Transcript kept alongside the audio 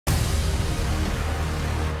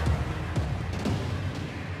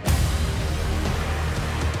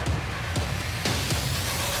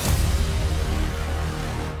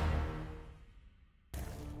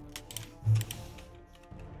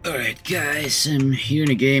Alright guys, I'm here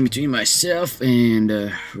in a game between myself and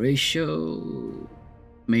ratioschmatio.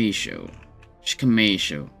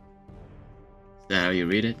 Schmatio. Is that how you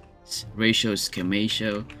read it? It's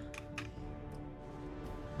ratioschmatio.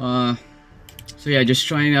 So yeah, just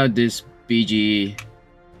trying out this BG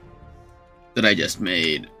that I just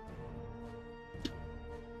made.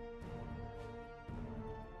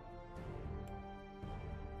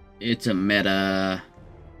 It's a meta.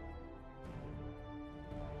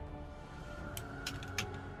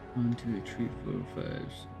 1, 2, 3, 4, 5,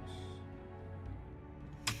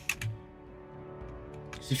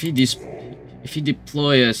 6. So if he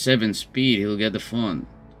deploy a 7 speed, he'll get the font.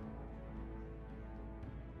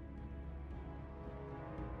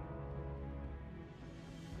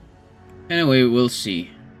 Anyway, we'll see.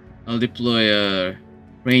 I'll deploy a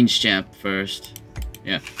range champ first.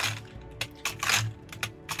 Yeah.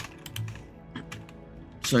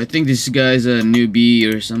 So I think this guy's a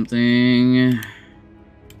newbie or something.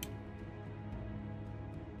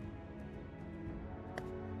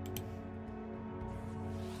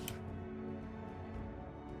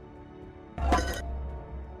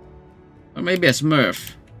 Or maybe a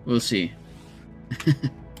Smurf. We'll see.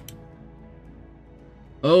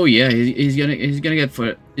 Oh yeah, he's gonna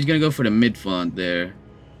go for the mid font there.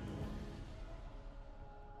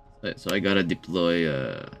 So I gotta deploy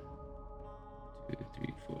 2,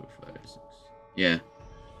 3, 4, 5, 6. Yeah,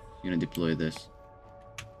 I'm gonna deploy this.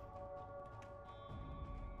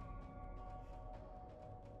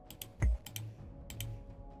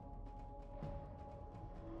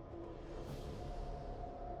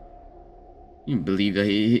 You believe that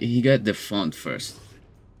he got the font first.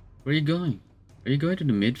 Where are you going? Are you going to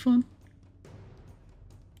the mid font?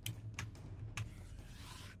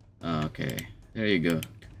 Oh, okay, there you go.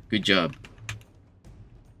 Good job.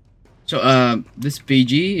 So this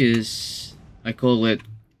PG is, I call it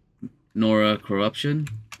Nora corruption.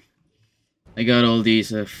 I got all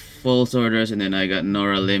these false orders, and then I got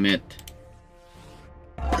Nora limit.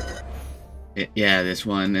 Yeah, this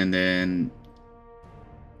one, and then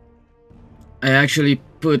I actually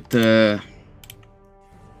put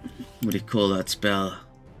what do you call that spell?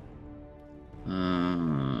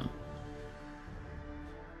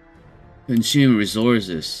 Consume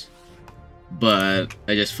resources, but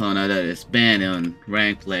I just found out that it's banned on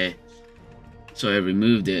rank play, so I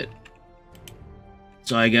removed it.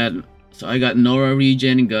 So I got Nora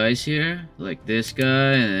regen guys here, like this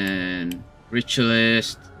guy, and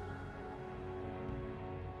Ritualist,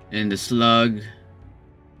 and the Slug.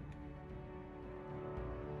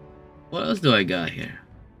 What else do I got here?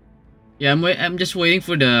 Yeah, I'm just waiting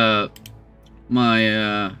for my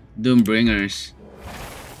Doombringers.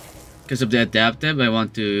 Because of the adaptive, I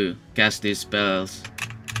want to cast these spells.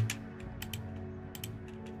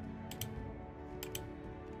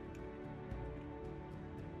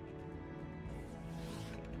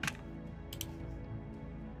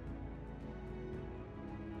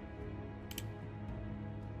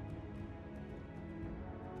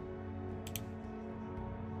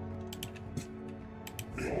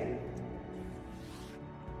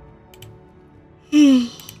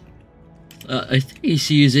 I think he's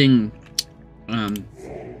using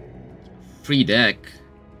free deck.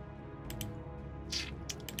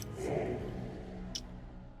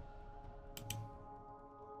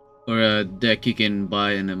 Or a deck you can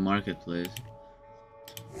buy in the marketplace.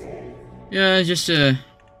 Yeah, just a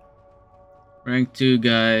rank 2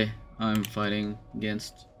 guy I'm fighting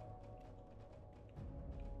against.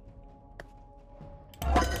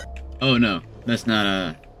 Oh no, that's not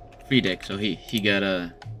a free deck, so he got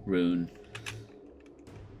a rune.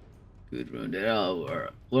 Good rune there. Oh,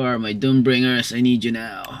 where are my Doombringers? I need you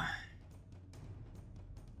now.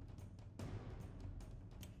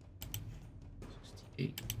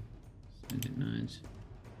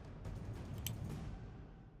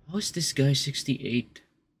 How is this guy 68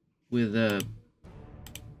 with a...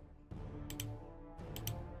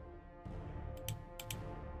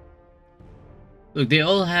 Look, they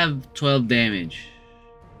all have 12 damage.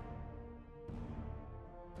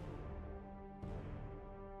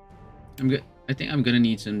 I think I'm gonna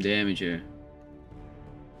need some damage here.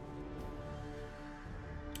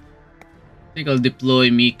 I think I'll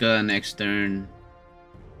deploy Mika next turn.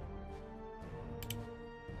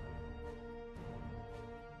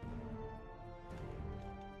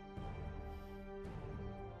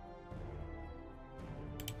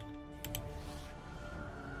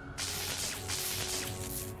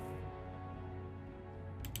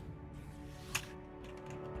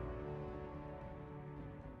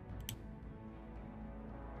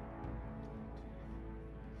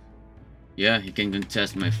 Yeah, he can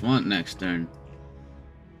contest my font next turn.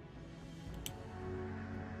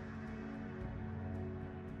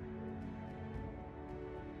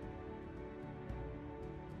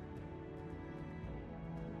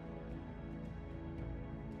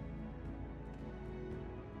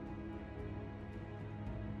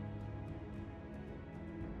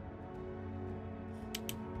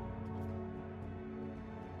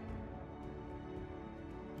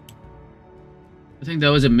 I think that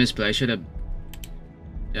was a misplay. I should have...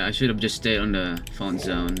 Yeah, I should have just stayed on the font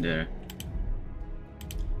zone there.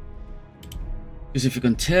 Because if you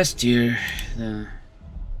contest here, the...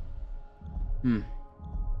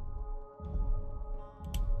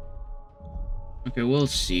 Okay, we'll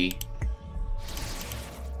see.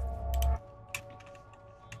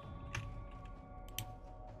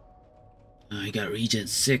 Oh, I got Regent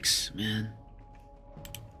 6, man.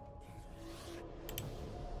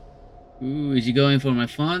 Ooh, is he going for my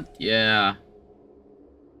font? Yeah.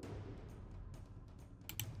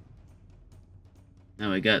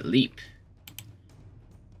 Now I got Leap.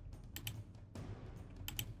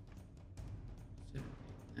 7,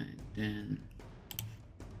 8, 9, 10.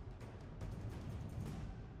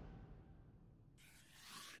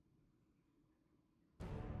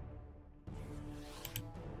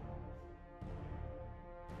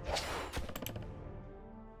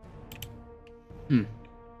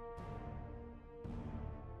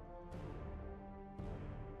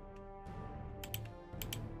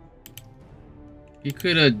 You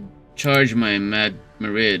could have charged my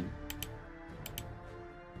Marid.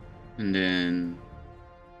 And then...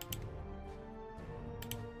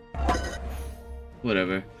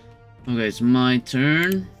 Whatever. Okay, it's my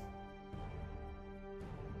turn.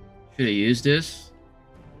 Should I use this?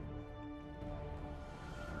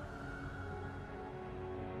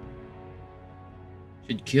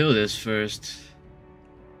 Should kill this first.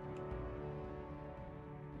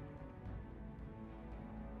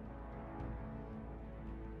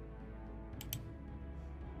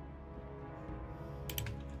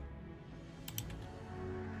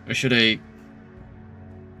 Or should I...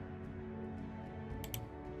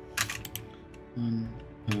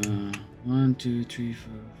 1, 2, 3,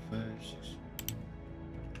 4, 5, 6.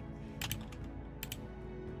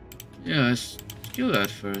 Yeah, let's kill that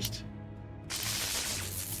first.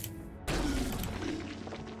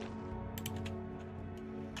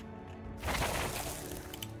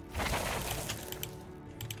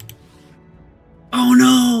 Oh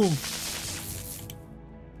no!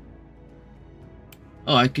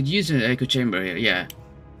 Oh, I could use an echo chamber here, yeah.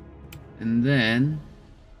 And then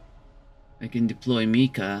I can deploy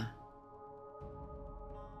Mika.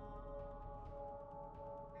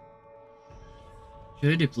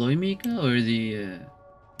 Should I deploy Mika or the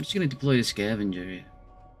I'm just gonna deploy the scavenger here.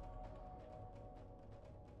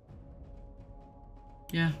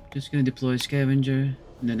 Yeah, just gonna deploy scavenger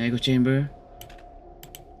and then echo chamber.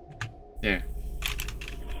 There.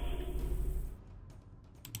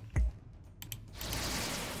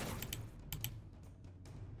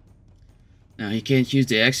 Now he can't use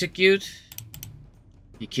the execute.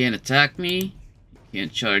 He can't attack me. He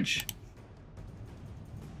can't charge.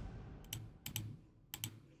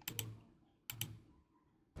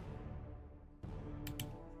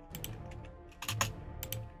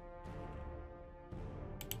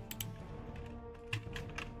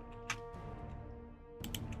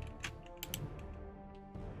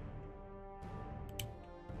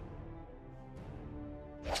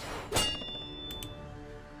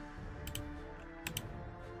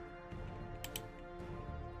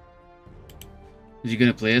 Is he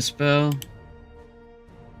gonna play a spell?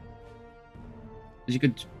 You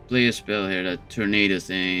could play a spell here, that tornado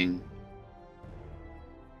thing.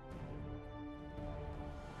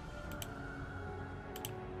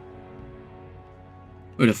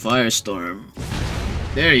 Or the firestorm.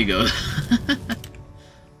 There you go.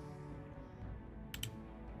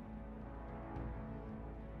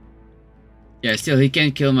 Yeah, still he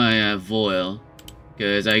can't kill my Voil.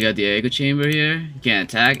 Because I got the echo chamber here. He can't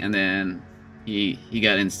attack, and then he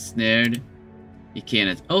got ensnared. He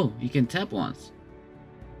can't. Oh, he can tap once.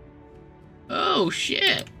 Oh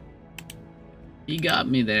shit! He got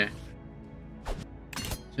me there.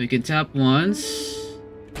 So he can tap once.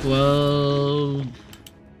 12.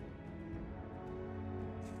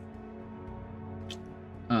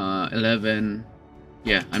 11.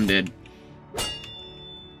 Yeah, I'm dead.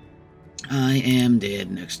 I am dead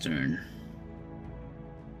next turn.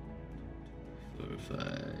 4,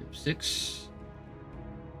 5, 6.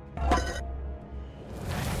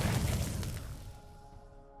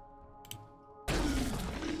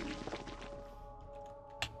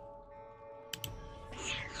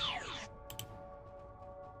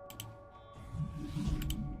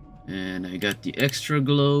 And I got the extra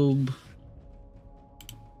globe.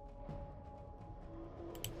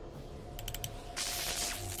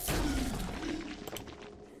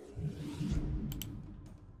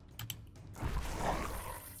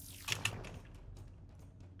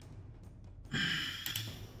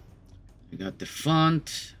 I got the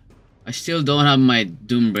font. I still don't have my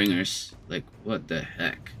Doombringers. Like, what the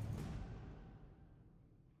heck?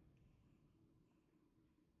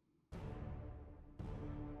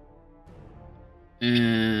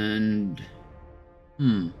 And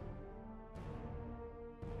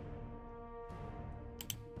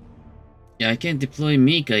yeah, I can't deploy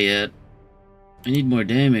Mika yet. I need more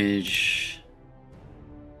damage.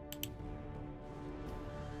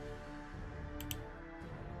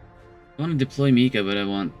 I want to deploy Mika, but I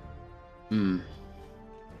want... Can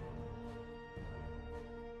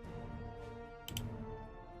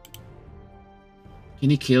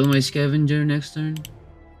he kill my scavenger next turn?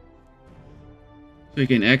 So he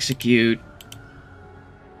can execute.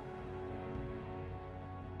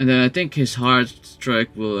 And then I think his hard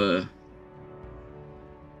strike will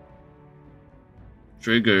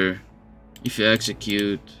trigger if you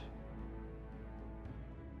execute.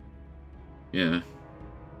 Yeah.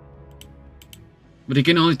 But he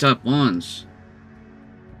can only tap once.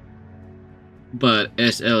 But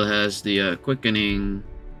SL has the quickening.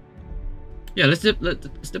 Yeah, let's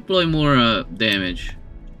deploy more damage.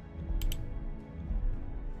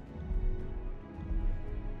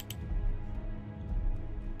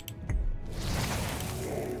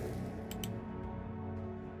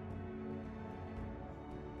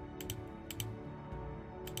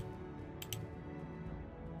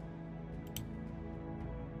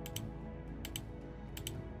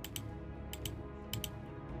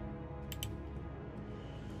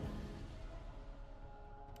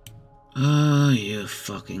 Oh, you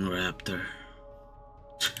fucking raptor.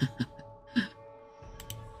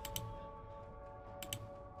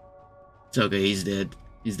 It's okay, he's dead.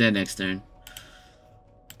 He's dead next turn.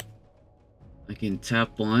 I can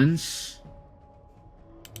tap once.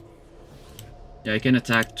 Yeah, I can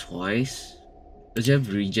attack twice. Does he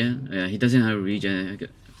have regen? Yeah, he doesn't have regen.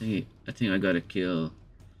 I think I got a kill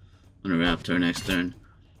on a raptor next turn.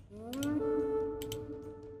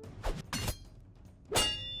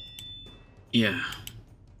 Yeah.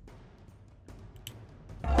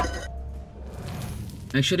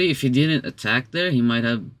 Actually, if he didn't attack there, he might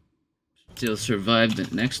have still survived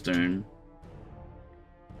the next turn.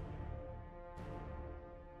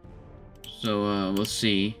 So, we'll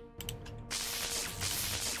see.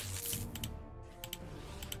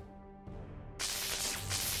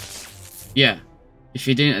 Yeah, if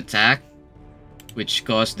he didn't attack, which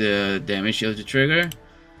caused the damage shield to trigger,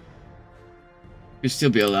 he'd still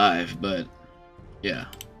be alive, but yeah.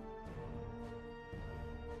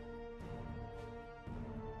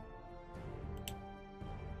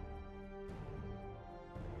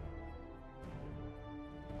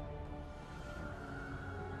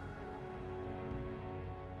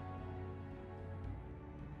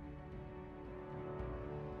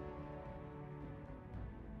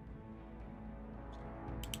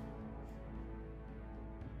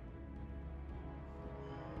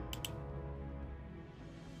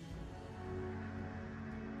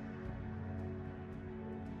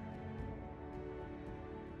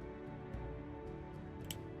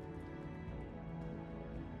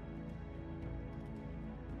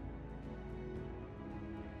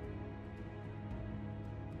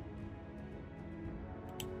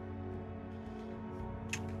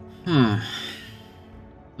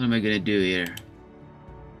 What am I gonna do here?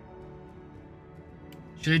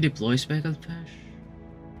 Should I deploy Speckled Fish?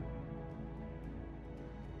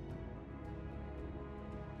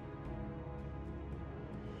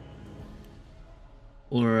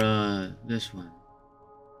 Or, this one?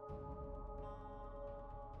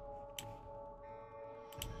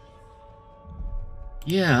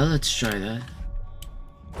 Yeah, let's try that.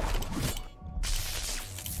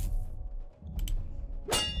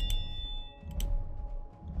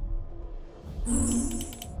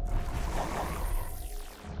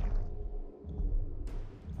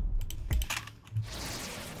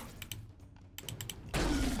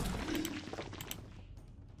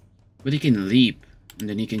 But he can leap, and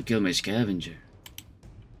then he can kill my scavenger.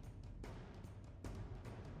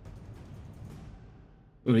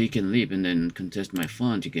 Or he can leap and then contest my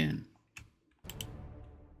font again.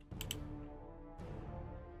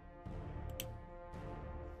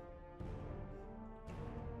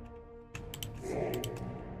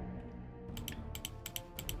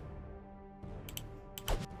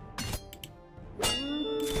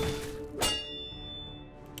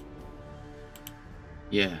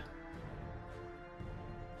 Yeah.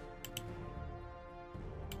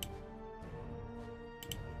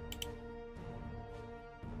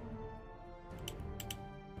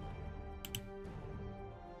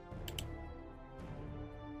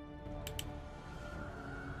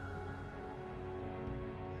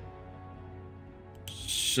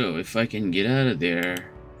 So if I can get out of there,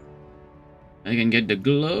 I can get the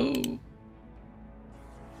glow.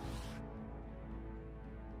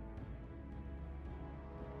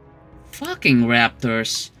 Fuck. fucking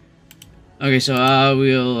raptors. Okay, so I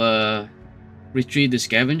will retrieve the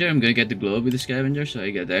scavenger. I'm gonna get the globe with the scavenger, so I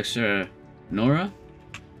get the extra Nora.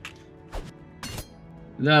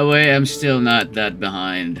 That way I'm still not that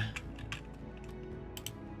behind.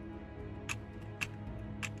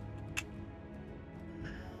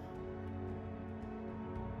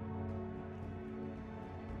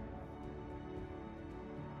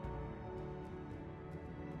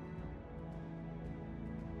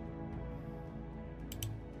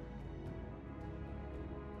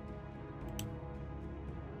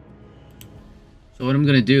 So what I'm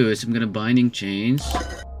gonna do is I'm gonna binding chains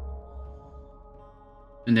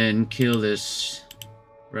and then kill this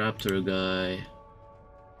raptor guy.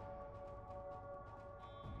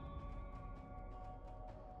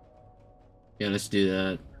 Yeah, let's do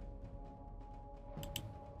that.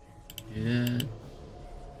 Do that.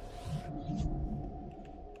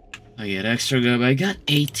 I get extra guy, but I got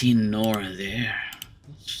 18 Nora there.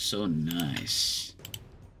 That's so nice.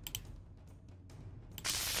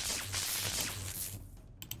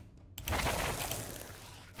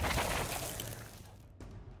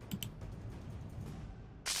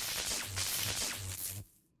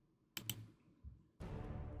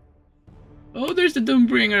 Oh, there's the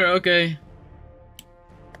Doombringer, okay.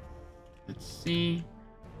 Let's see.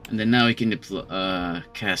 And then now we can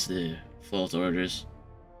cast the Fault Orders.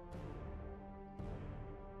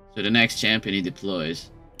 So the next champion he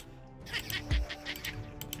deploys.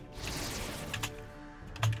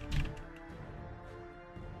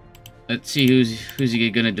 Let's see who's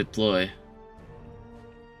he gonna deploy.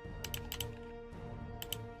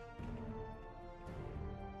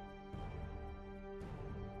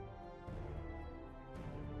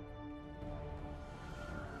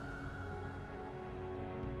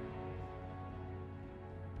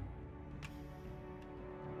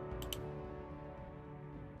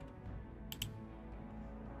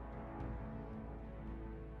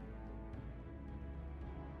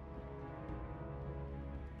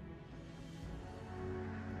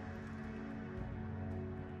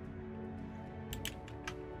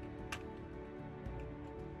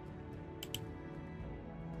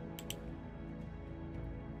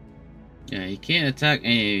 Yeah, he can't attack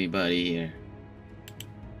anybody here.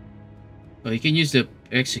 Oh, he can use the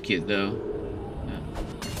execute though.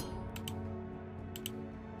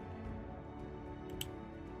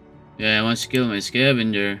 Yeah, I want to kill my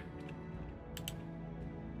scavenger.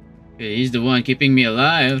 Okay, he's the one keeping me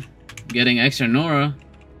alive. Getting extra Nora.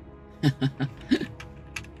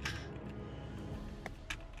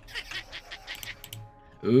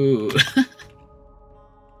 Ooh.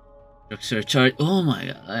 Drugstore charge. Oh my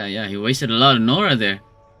god. Yeah, he wasted a lot of Nora there.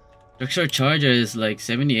 Drugstore Charger is like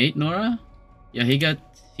 78 Nora? Yeah, he got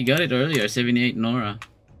it earlier, 78 Nora.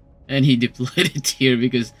 And he deployed it here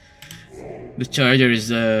because the charger is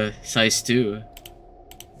size 2.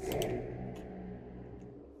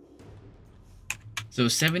 So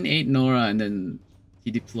 78 Nora and then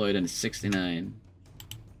he deployed on 69.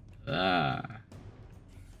 Ah.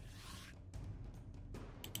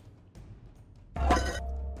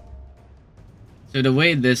 So the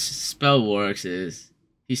way this spell works is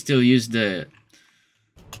he still used the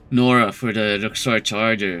Nora for the Drugstore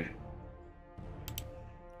Charger.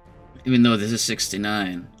 Even though this is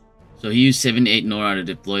 69. So he used 78 Nora to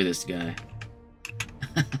deploy this guy.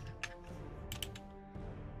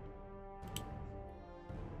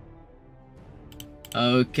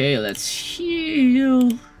 Okay, let's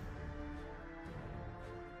heal.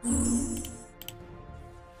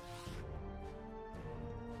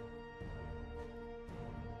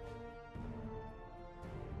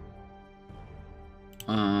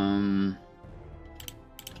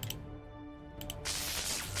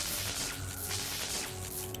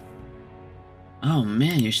 Oh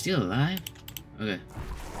man, you're still alive? Okay.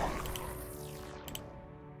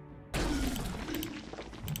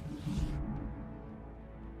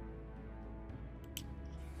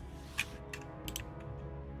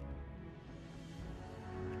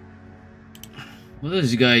 What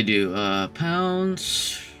does this guy do?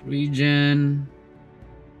 Pounce, regen,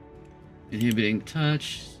 inhibiting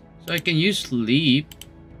touch. So I can use sleep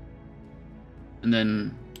and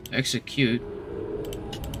then execute.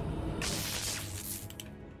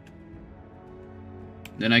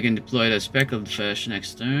 Then I can deploy the Speckled Fish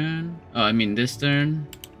next turn. Oh, I mean this turn.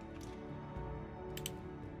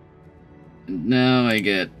 And now I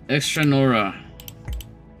get extra Nora.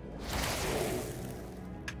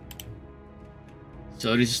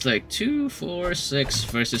 So this is like 2, 4, 6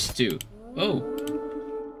 versus 2. Oh!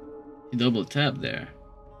 He double tapped there.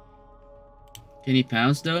 Can he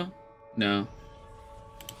pounce though? No.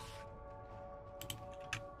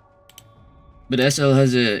 But SL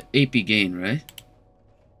has a AP gain, right?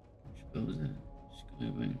 What was that?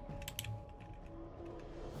 Skywing.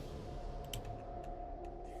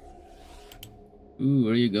 Ooh,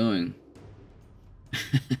 where are you going?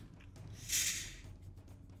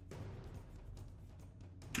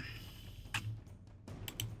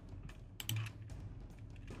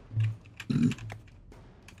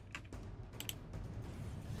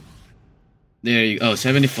 There you go. Oh,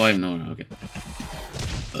 75 Nora. Okay.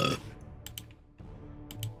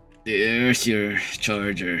 There's your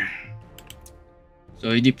charger.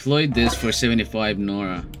 So he deployed this for 75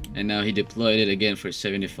 Nora, and now he deployed it again for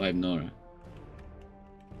 75 Nora.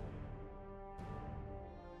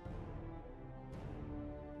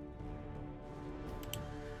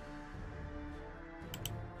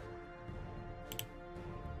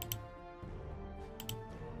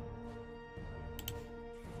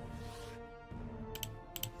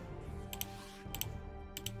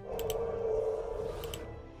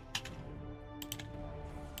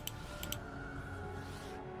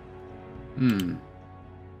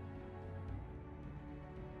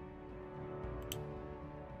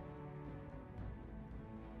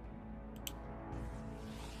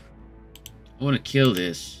 I want to kill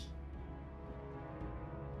this.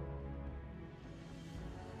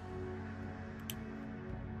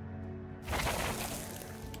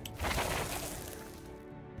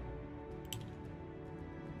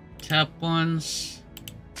 Tap once.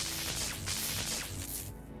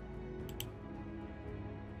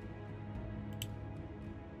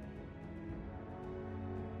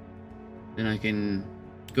 Then I can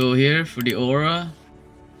go here for the aura.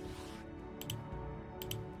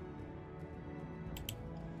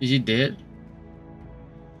 Is he dead?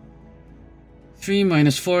 3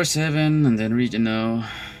 minus 4, 7, and then region now.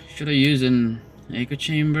 Should I use an echo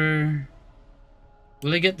chamber?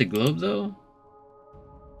 Will I get the globe though?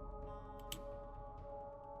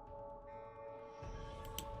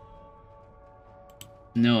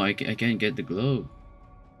 No, I can't get the globe.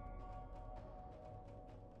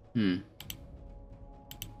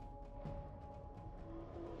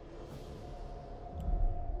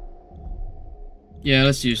 Yeah,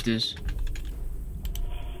 let's use this.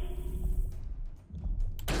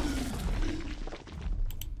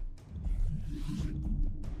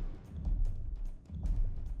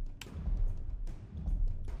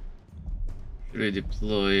 Should I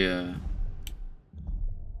deploy, yeah,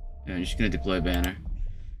 I'm just gonna deploy banner.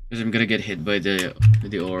 Because I'm gonna get hit by the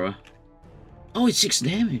aura. Oh, it's 6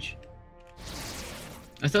 damage!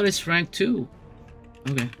 I thought it's rank 2.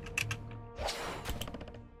 Okay.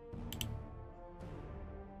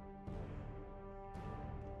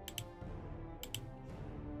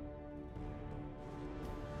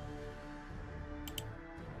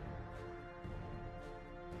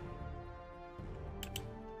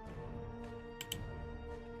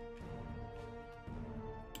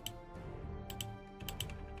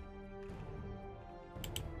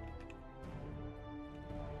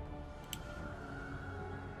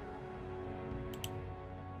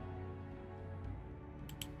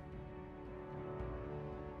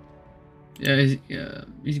 Yeah,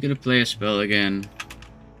 he's gonna play a spell again.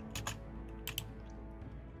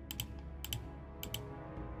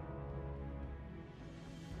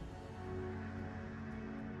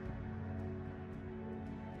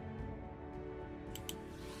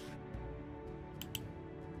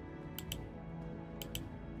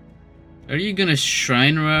 Are you gonna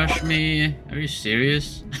shrine rush me? Are you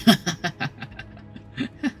serious?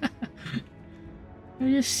 Are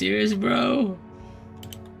you serious, bro?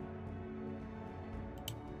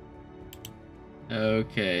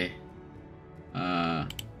 Okay.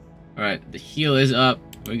 Alright, the heal is up.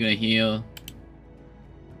 We're gonna heal.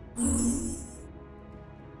 You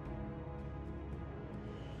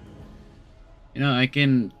know, I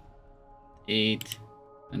can 8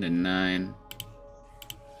 and then 9.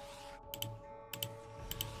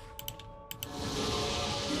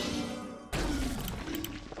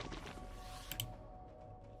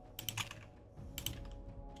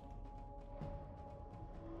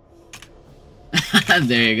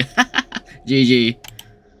 There you go. GG.